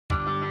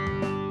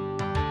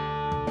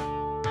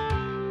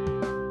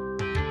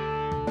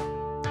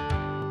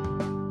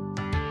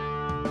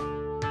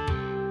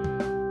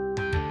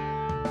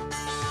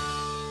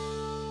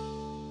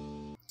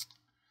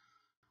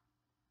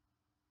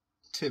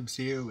Tibbs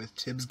here with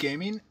Tibbs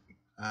Gaming,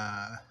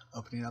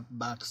 opening up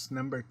box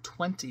number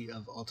 20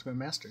 of Ultimate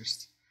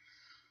Masters.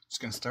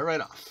 Just going to start right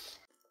off.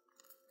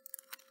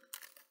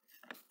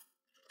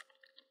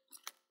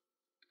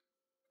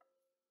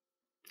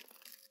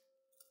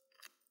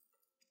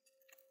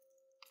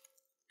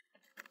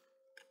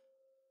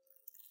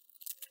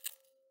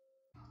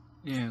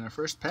 In our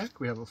first pack,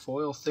 we have a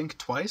foil Think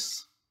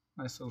Twice,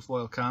 nice little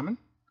foil common,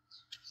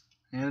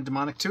 and a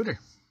Demonic Tutor.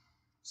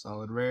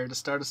 Solid rare to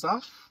start us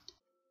off.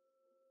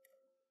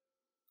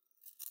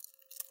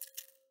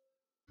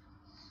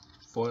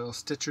 Foil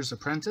Stitcher's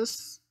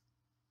Apprentice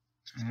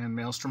and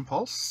Maelstrom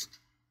Pulse.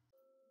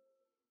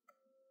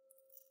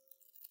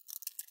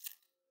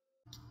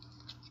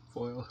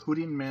 Foil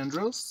Hooting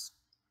Mandrills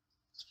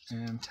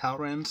and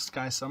Talrand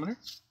Sky Summoner.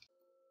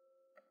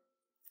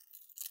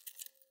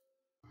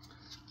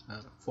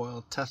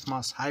 Foil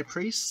Tethmos High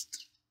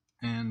Priest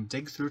and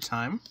Dig Through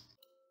Time.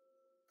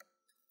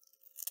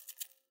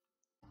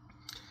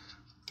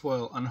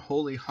 Foil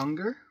Unholy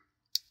Hunger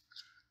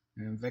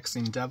and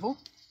Vexing Devil.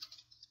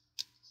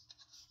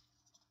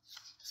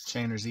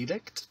 Chainer's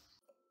Edict.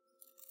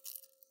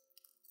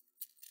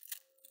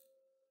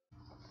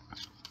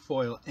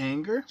 Foil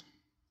Anger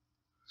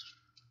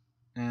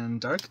and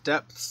Dark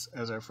Depths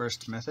as our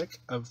first mythic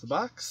of the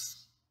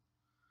box.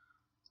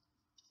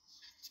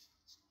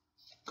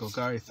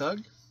 Golgari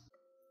Thug.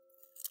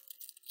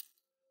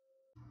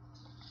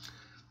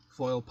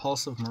 Foil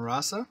Pulse of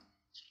Marasa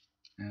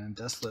and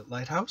Desolate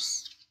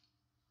Lighthouse.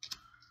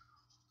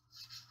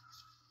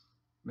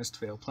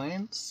 Mistveil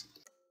Plains.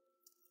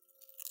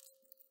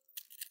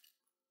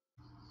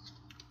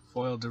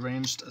 Foil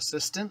Deranged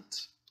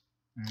Assistant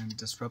and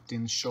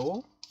Disrupting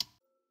Shoal.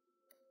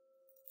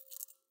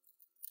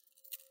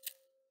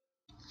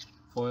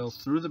 Foil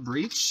Through the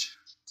Breach.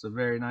 It's a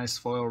very nice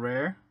foil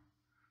rare.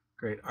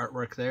 Great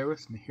artwork there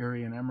with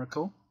Nahiri and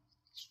Emrakul.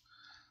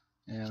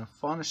 And a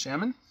Fauna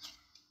Shaman.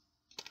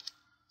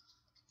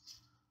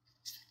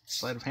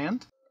 Sleight of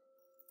Hand.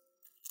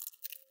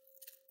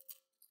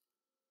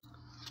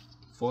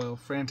 Foil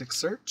Frantic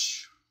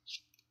Search.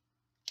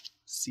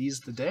 Seize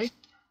the Day.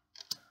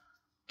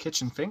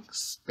 Kitchen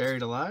Finks,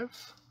 Buried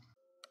Alive.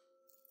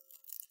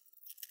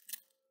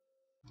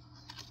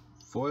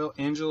 Foil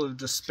Angel of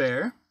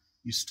Despair.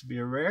 Used to be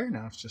a rare,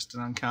 now it's just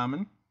an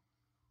uncommon.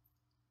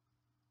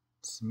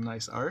 Some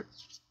nice art.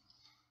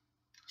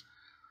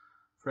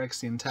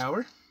 Phyrexian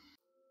Tower.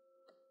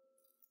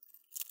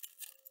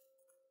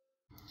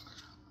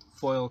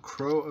 Foil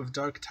Crow of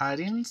Dark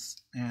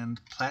Tidings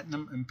and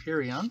Platinum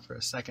Empyrean for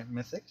a second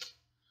mythic.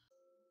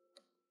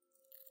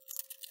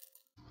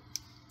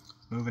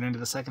 Moving into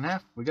the second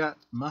half, we got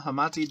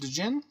Mahamati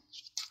Djinn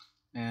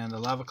and the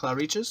Lava Claw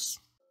Reaches.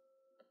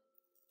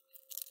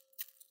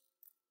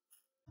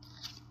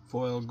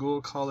 Foil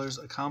Ghoul Caller's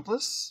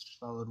Accomplice,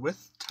 followed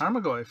with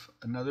Tarmogoyf,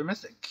 another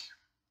mythic.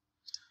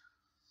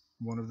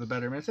 One of the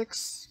better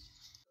mythics.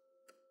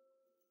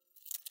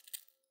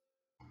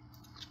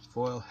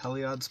 Foil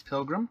Heliod's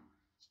Pilgrim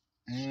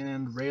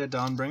and Rhea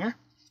Dawnbringer.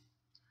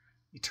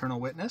 Eternal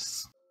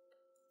Witness.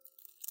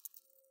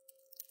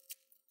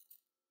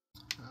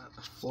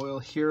 Foil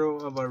Hero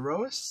of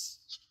Iroas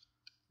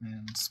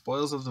and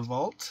Spoils of the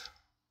Vault,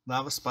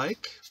 Lava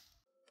Spike.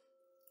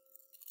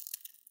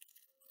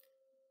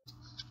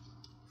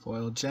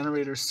 Foil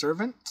Generator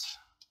Servant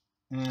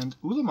and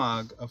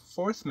Ulamog, a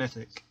fourth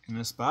mythic in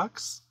this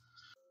box.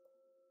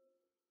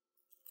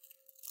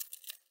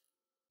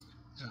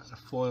 Got a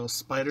foil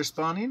Spider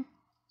Spawning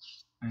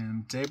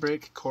and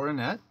Daybreak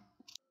Coronet.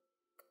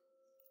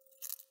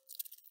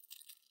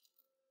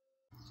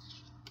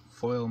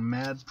 Foil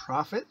Mad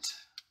Prophet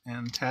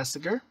and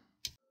Tassiger.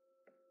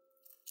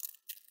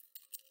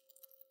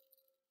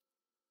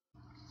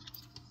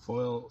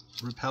 Foil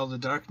Repel the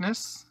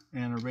Darkness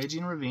and a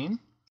Raging Ravine.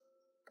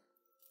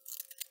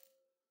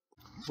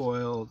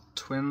 Foil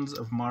Twins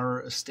of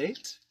Mara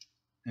Estate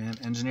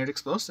and Engineered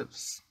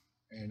Explosives.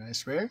 Very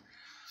nice rare.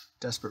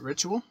 Desperate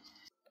Ritual.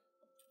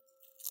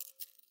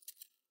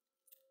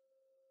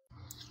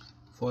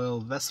 Foil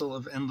Vessel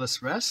of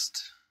Endless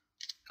Rest.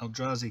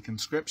 Eldrazi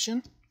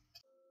Conscription.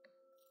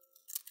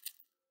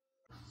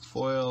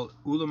 Foil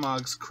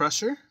Ulamog's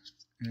Crusher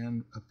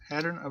and a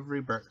Pattern of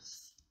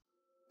Rebirth.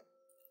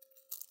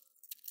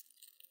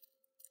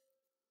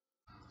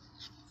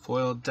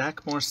 Foil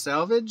Dakmor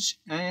Salvage,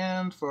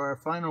 and for our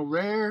final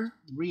rare,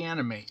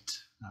 Reanimate.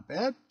 Not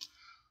bad.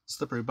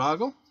 Slippery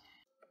Boggle.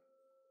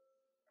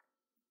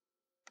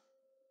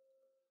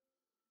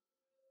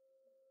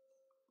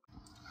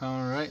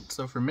 Alright,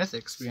 so for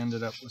Mythics, we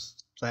ended up with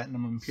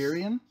Platinum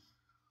Empyrean,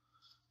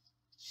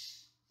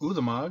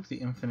 Ulamog, the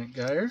Infinite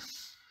Gyre,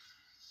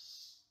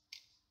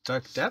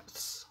 Dark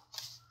Depths,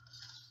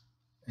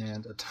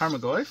 and a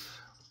Tarmogoyf.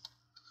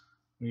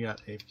 We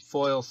got a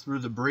foil Through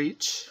the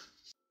Breach.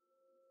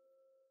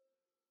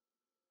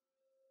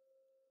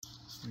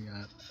 We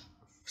got,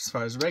 as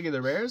far as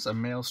regular rares, a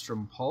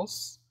Maelstrom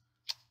Pulse,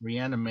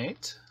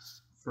 Reanimate,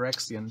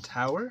 Phyrexian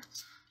Tower,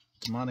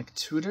 Demonic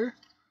Tutor,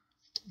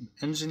 and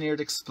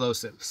Engineered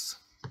Explosives.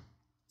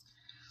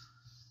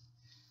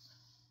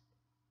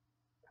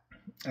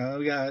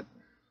 We got,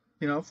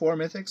 4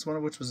 mythics, one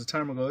of which was a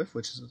Tarmogoyf,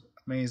 which is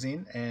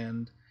amazing,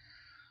 and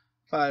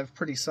 5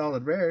 pretty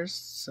solid rares,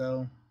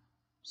 so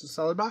it's a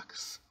solid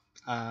box.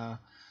 Give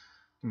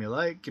me a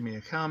like, give me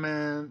a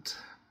comment,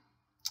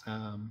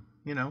 let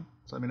me know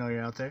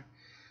you're out there.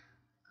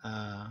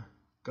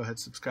 Go ahead and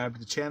subscribe to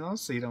the channel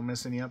so you don't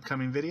miss any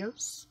upcoming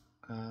videos.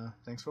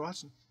 Thanks for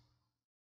watching.